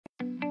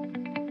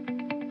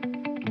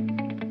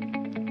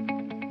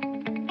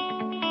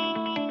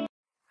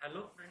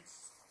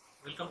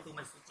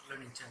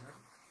channel.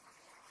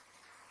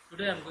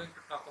 Today I am going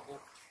to talk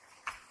about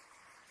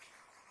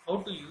how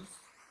to use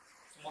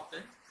some of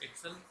the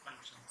Excel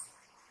functions.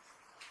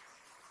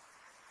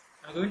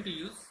 I am going to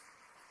use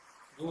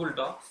Google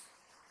Docs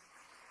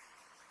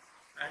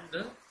and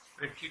the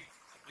spreadsheet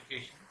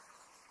application.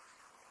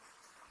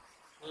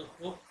 So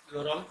hope you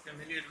are all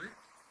familiar with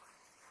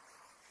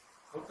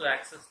how to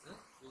access the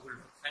Google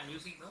Docs. I am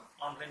using the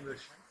online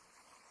version.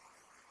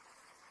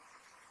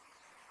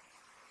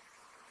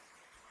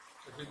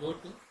 So if you go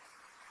to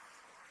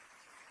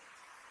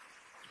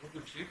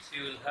Google Sheets,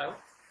 you will have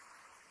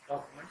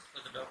documents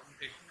for the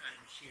documentation and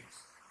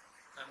sheets.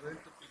 I am going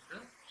to pick the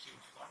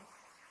sheets one.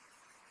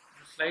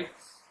 The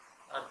slides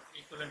are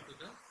equivalent to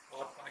the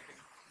PowerPoint in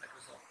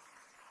Microsoft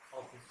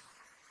Office.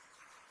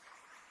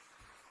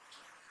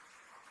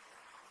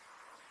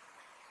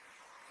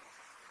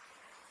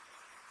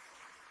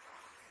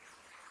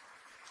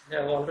 They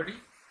have already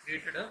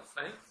created a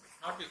file. If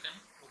not, you can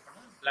open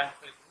a blank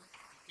file by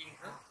clicking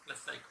the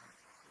plus icon.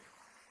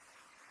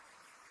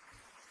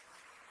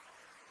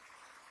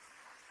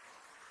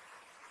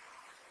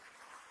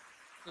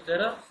 So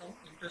there are some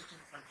interesting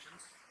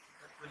functions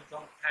that will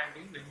come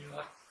handy when you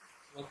are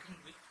working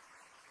with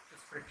the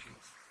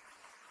spreadsheets.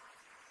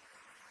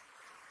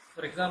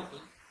 For example,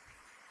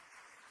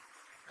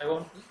 I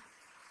want to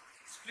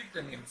split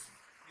the names.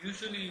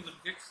 Usually you will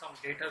get some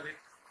data with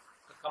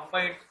the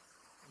combined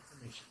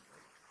information,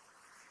 right?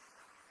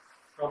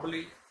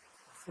 Probably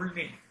a full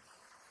name,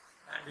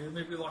 and you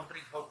may be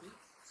wondering how to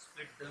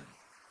split them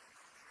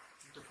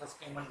into first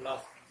name and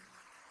last name.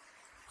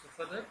 So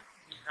for that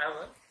we have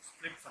a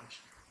split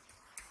function.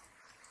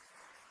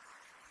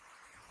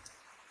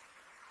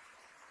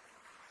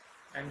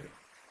 And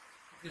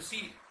if you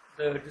see,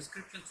 the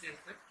description says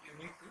that you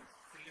need to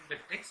fill in the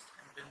text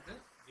and then the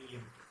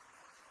delimiter.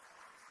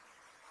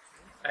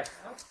 So I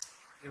have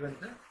given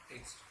the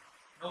text.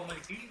 Now my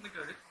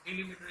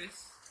delimiter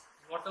is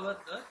whatever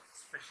the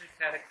special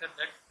character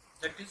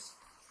that is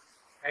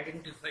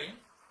identifying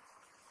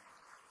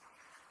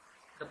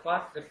the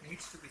part that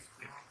needs to be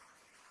split.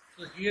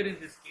 So here in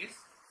this case,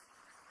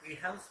 we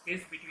have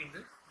space between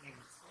the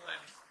names. So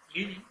I am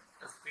leaving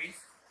a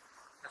space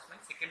as my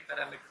second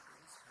parameter to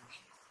this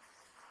function.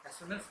 As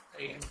soon as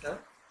I enter,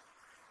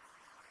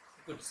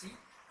 you could see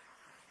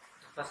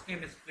the first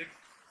name is split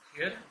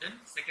here, and then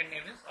second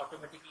name is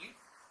automatically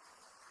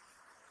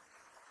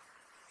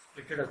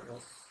splitted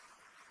across.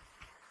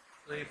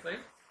 So if I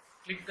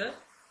click the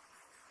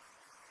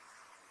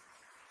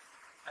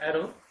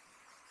arrow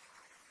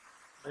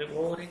by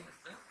hovering at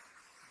the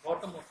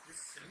bottom of this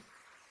cell,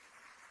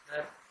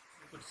 there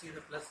you could see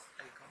the plus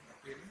icon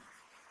appearing.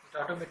 It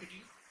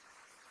automatically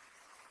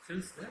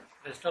fills the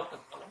rest of the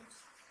columns.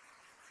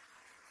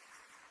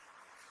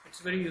 It's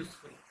very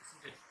useful,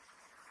 isn't it?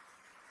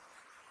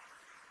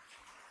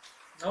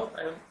 Now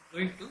I am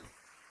going to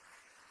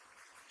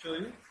show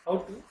you how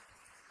to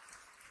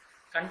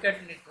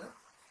concatenate the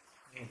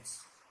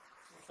names.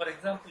 So for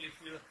example, if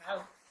you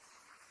have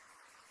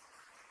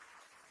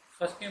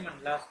first name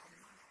and last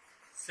name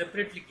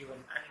separately given,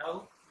 and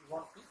now you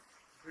want to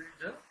build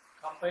the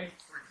combined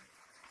full name.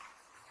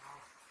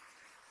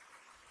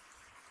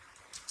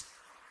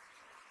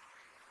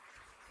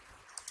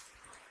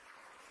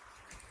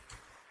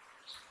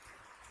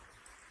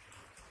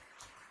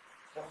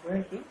 So I'm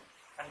going to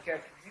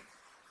concatenate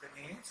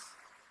the names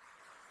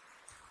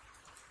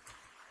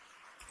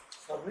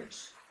for which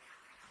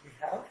we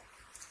have a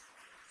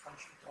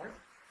function called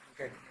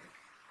concatenate.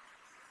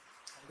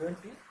 I'm going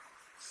to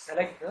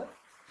select the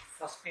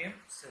first name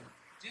cell,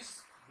 which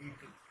is B2,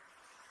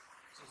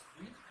 which is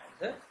B, and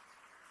the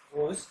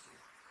row is 2,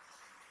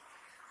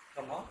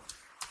 comma,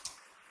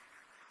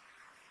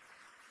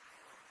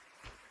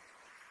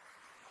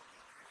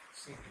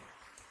 C2.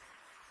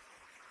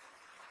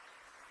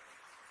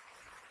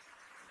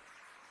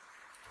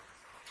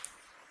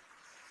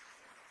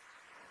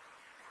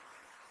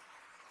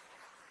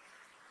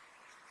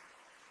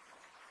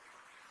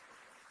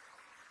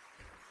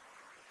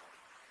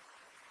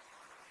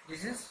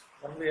 This is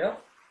one way of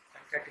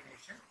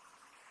concatenation.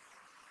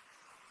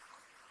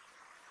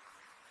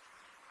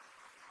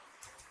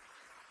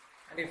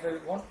 And if I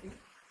want to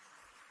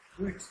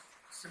do it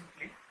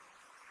simply,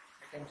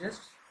 I can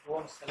just go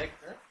and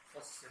select the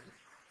first cell,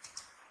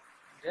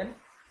 and then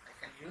I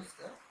can use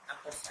the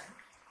ampersand.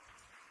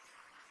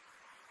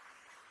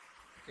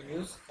 I can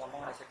use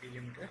comma as a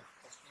delimiter,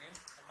 first name,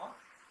 comma,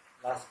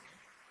 last name,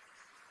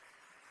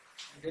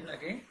 and then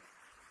again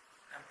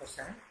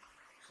ampersand.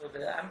 So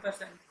the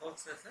ampersand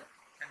works as a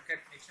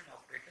concatenation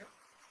operator.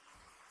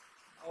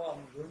 Now I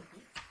am going to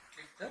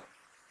click the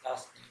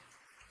last name.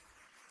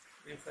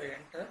 If I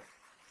enter,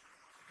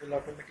 it will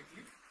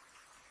automatically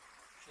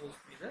shows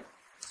me the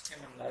first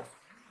name and last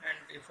name. And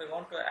if I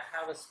want to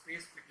have a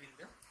space between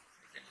them,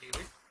 I can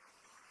leave it.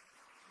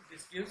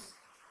 This gives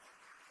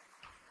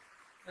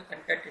the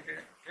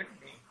concatenated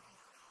name.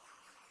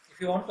 If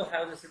you want to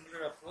have a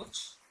similar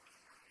approach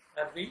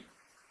where we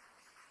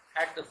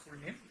add the full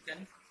name, you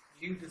can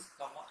leave this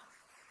comma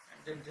and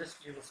then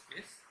just leave a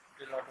space.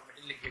 It will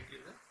automatically get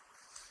you the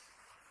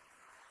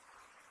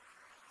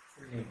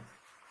full name.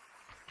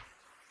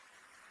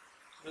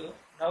 So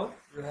now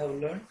you have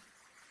learned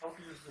how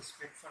to use the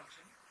split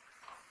function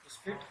to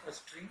split a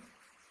string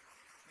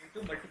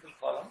into multiple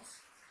columns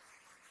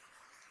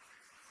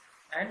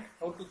and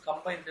how to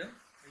combine them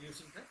by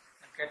using the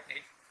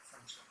concatenate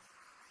function.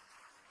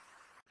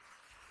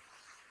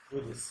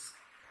 Do this.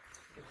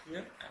 So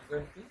here I am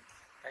going to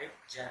type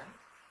Jan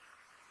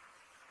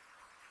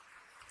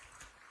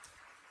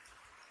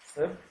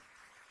Feb.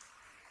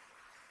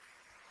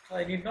 So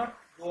I need not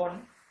go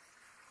on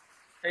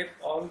type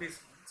all these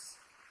months.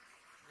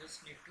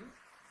 Just need to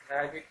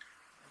drag it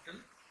until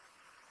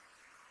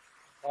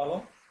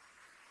column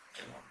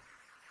L1.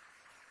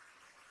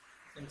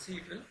 You can see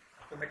it will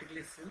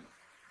automatically fill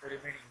the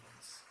remaining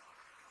ones.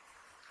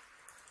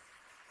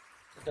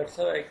 So that's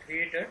how I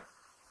created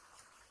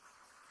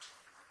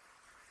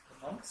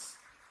the months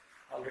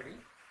already.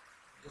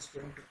 I'm just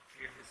going to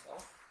clear this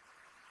off,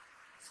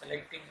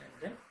 selecting and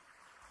then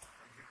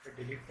hit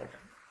the delete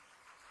button.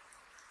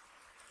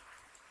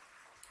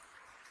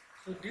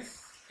 So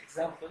this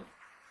example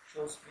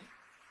shows me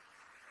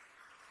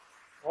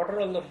what are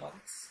all the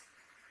months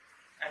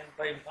and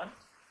by month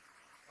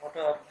what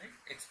are my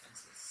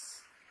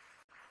expenses.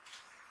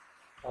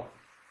 Okay.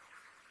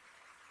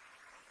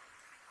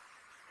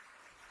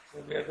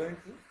 So we are going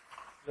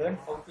to learn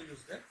how to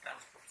use the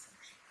transpose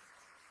function.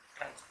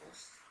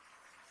 Transpose.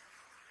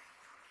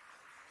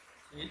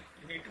 So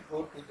you need to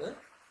go to the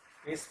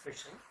paste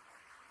special,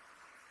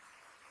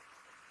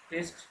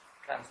 paste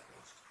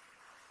transposed.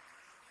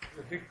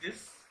 You hit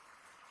this,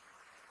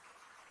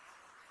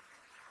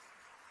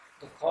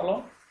 the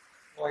column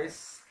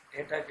wise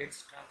data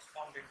gets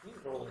transformed into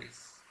row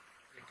wise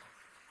data,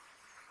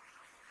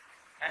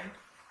 and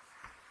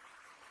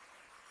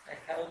I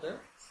have the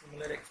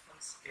similar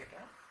expense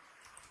data.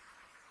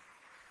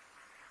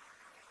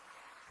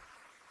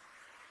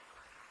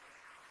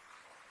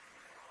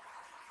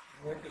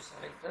 I'm going to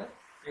select the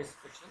paste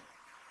special,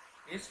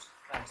 paste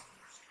transposed.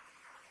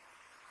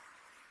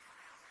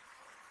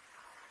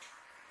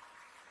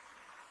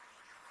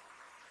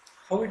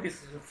 How it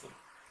is helpful?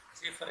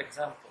 Say for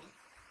example,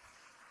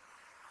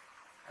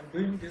 I am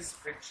doing this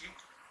spreadsheet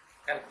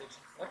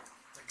calculation for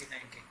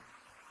 2019.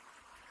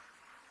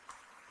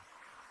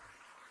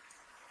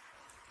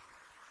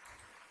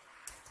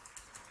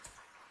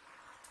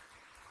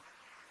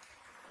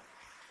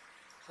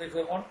 So if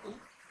I want to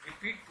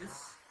repeat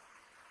this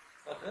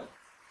for the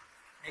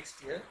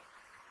next year,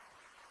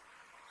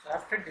 so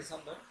after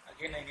December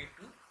again I need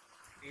to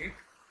create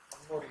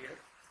one more year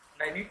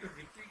and I need to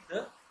repeat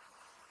the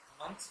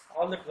months,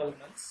 all the 12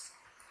 months,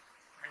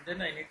 and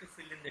then I need to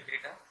fill in the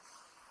data.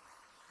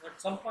 So at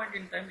some point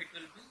in time it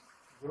will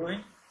be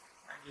growing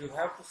and you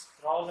have to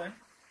scroll and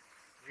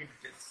read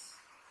this.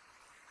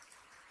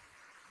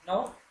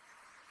 Now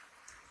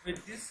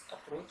with this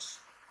approach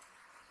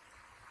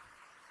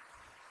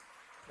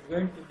we are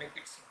going to make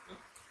it simple.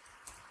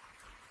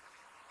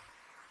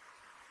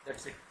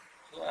 That's it.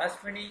 So as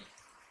many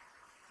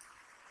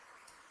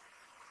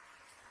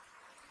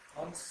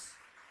months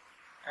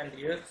and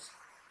years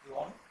you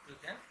want, you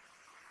can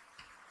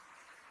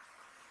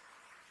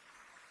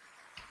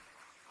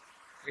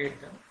create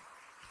them.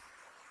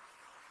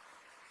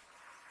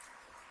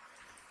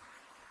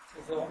 So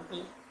if I want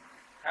to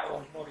have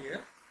one more year,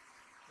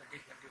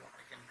 2021,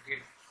 I can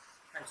create,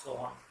 and so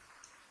on.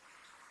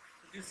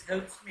 So this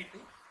helps me to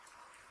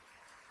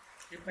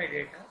keep my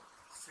data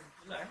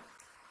simple and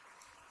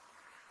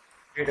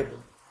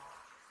readable.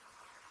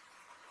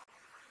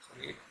 So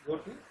we go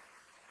to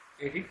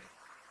edit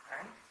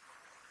and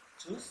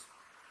choose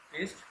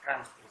paste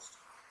transposed,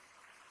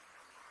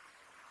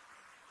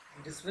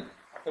 and this will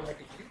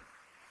automatically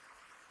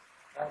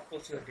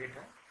transpose your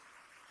data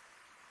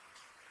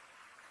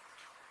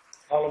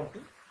column to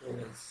row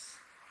wise.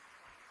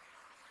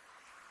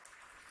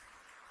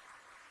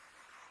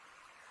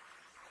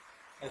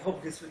 I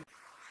hope this will.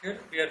 Here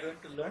we are going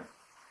to learn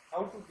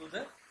how to do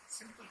the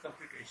simple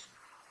computation.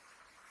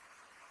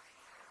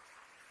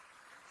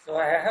 So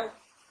I have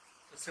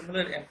a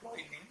similar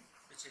employee name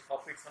which I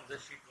copied from the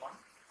sheet 1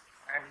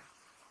 and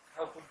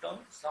have put down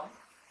some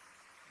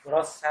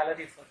gross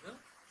salary for the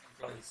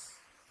employees,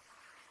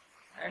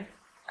 and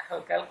I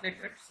have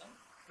calculated some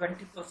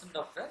 20%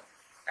 of the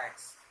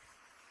tax.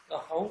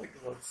 So how it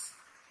works?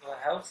 So I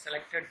have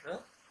selected the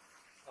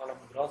column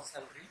gross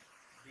salary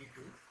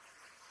B2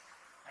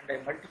 and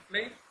I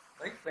multiply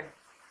by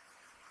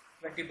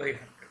 20 by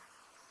 100,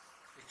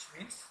 which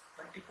means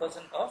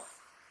 20% of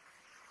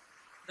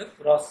the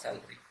gross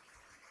salary.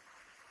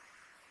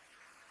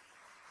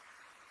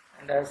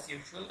 And as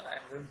usual I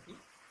am going to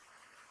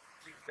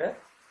click the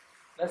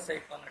plus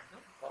icon at the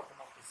bottom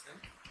of the cell.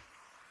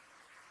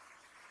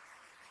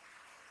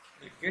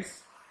 It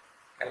gets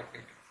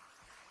calculated.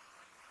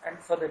 And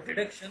for the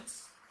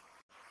deductions,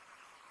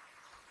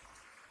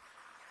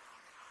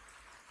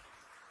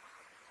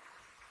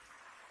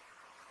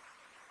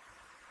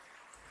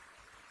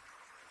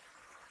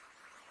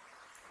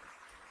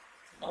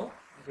 now I am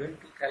going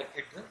to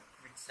calculate the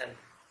mid salary.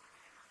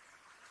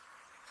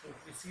 So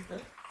if you see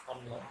the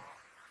formula,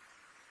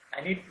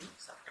 I need to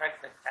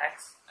subtract the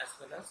tax as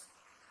well as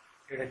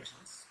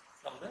deductions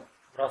from the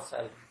gross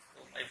salary.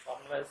 So my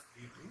formula is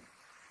B2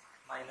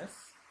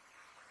 minus,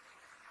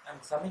 I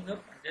am summing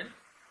up and then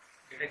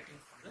deducting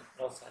from the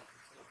gross salary.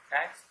 So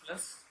tax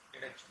plus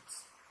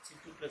deductions,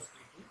 C2 plus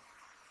B2,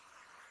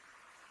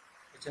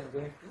 which I am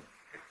going to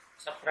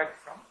subtract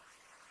from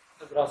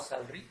the gross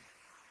salary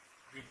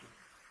B2,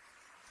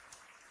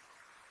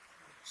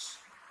 which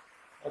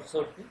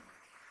also to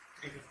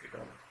 $350.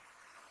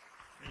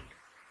 And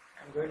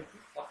I am going to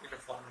copy the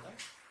formula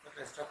for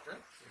the rest of the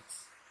sales.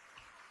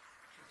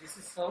 So this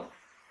is how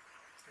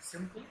a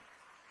simple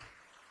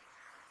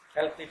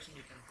calculation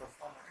you can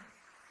perform and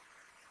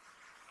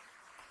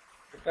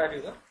prepare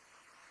your.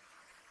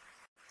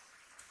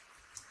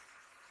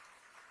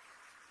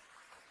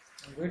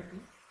 I'm going to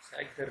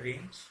select the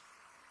range.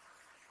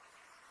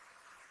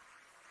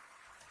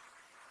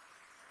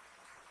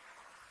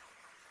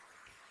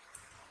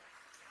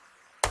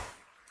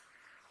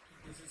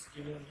 This is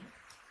giving me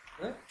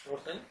the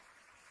total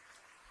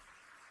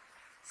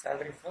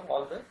salary for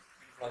all the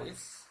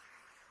employees.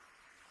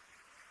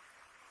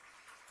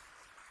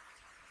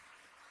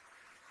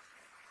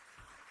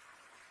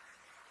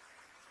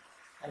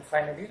 And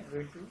finally, I'm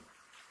going to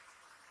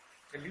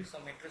tell you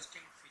some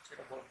interesting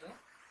feature about the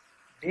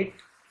date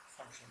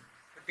function.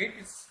 The date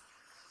is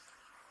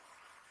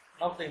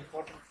one of the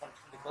important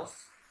function because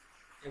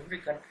every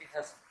country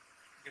has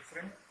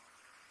different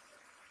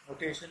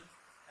notation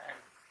and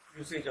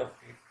usage of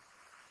date.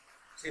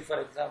 Say for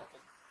example,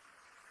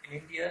 in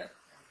India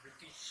and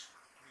British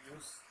we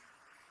use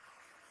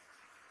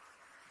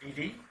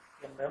DD,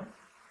 MM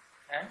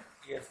and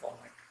year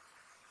format.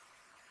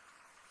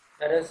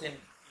 Whereas in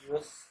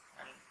US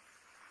and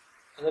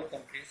other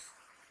countries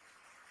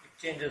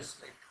it changes,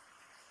 like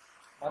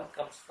month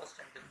comes first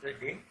and then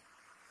the day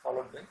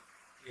followed by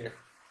year.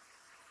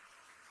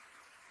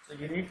 So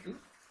you need to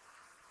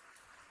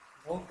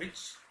know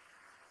which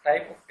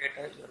type of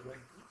data you are going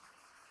to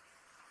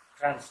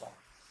transform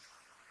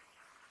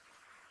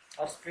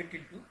or split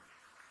into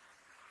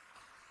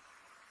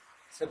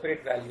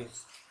separate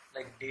values,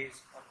 like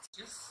days, months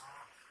is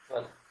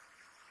 12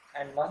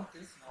 and month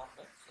is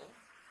November, so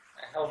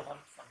I have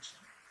month function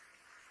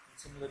and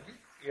similarly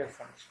year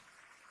function.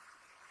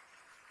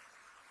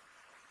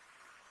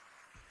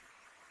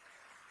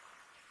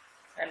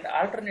 And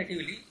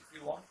alternatively, if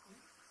you want to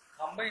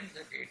combine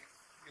the date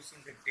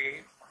using the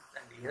day, month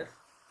and year,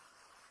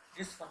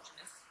 this function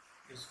is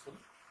useful.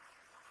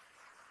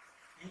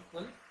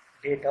 Equal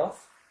date of,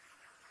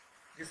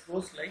 this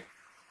goes like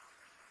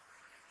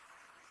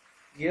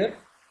year,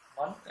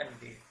 month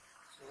and day.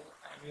 So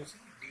I am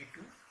using D2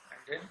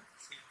 and then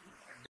C2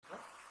 and D2.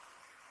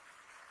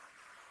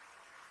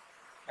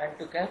 And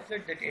to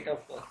calculate the date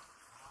of birth,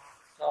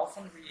 so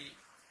often we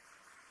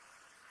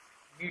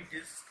need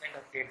this kind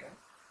of data.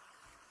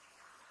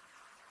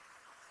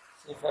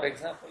 So for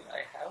example,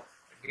 I have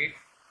a date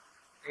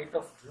 8th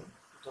of June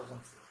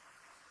 2004.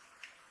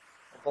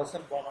 A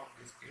person born on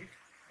this date,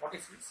 what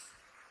is his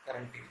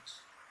current age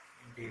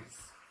in days?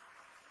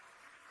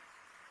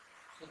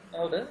 So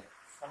now the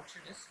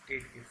function is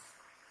dateDiff.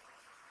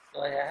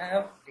 So I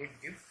have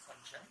dateDiff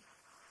function.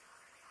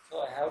 So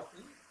I have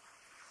to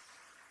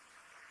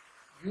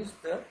use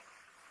the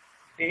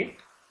date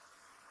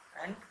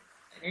and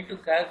I need to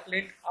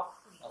calculate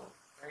up to now,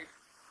 right?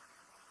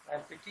 I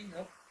am picking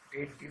up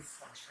dateDiff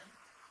function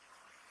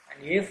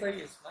and A5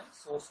 is my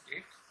source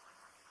date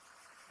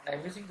and I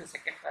am using the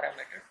second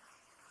parameter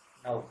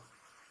now.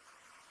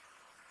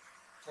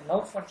 So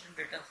now function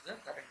returns the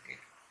current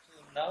date.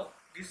 So now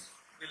this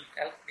will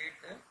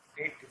calculate the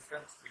date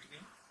difference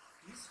between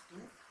these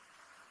two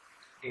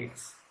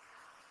dates.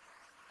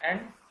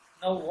 And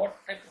now what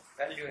type of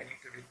value I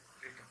need to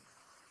return?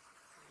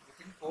 So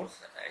within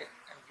quotes I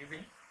am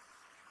giving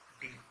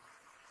D,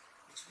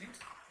 which means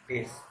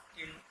days.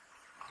 In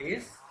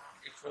days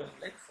it's showing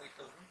like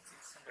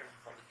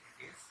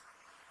 5,643 days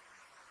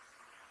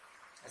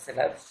as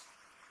elapsed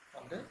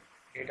from the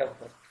date of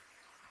birth.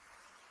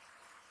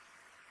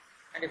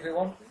 And if I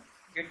want to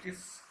get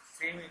this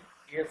same in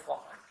year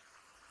format,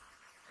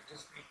 I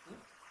just need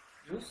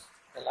to use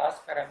the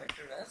last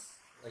parameter as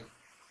Y,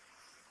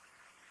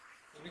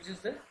 which is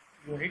the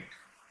unit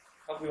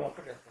how we want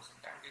to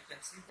represent. And you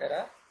can see there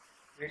are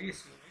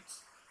various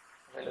units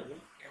available,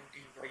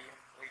 MT, YM,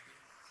 YD.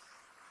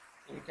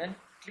 So you can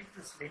click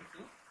this link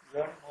to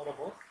learn more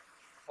about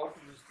how to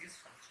use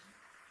this function.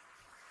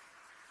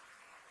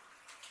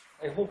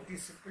 I hope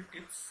these simple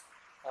tips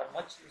are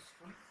much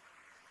useful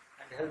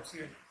and helps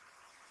you in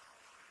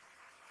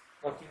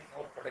working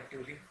more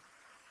productively.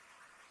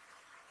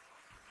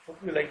 Hope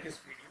you like this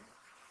video.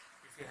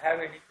 If you have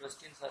any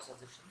questions or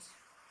suggestions,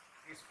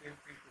 please feel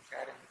free to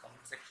share in the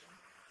comment section.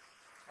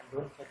 And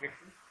don't forget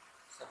to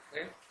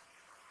subscribe,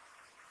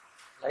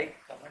 like,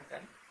 comment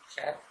and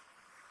share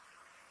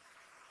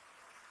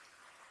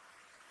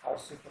our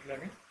Super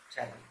Learning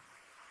channel.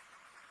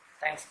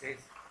 Thanks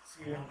guys.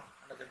 See you in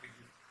another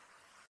video.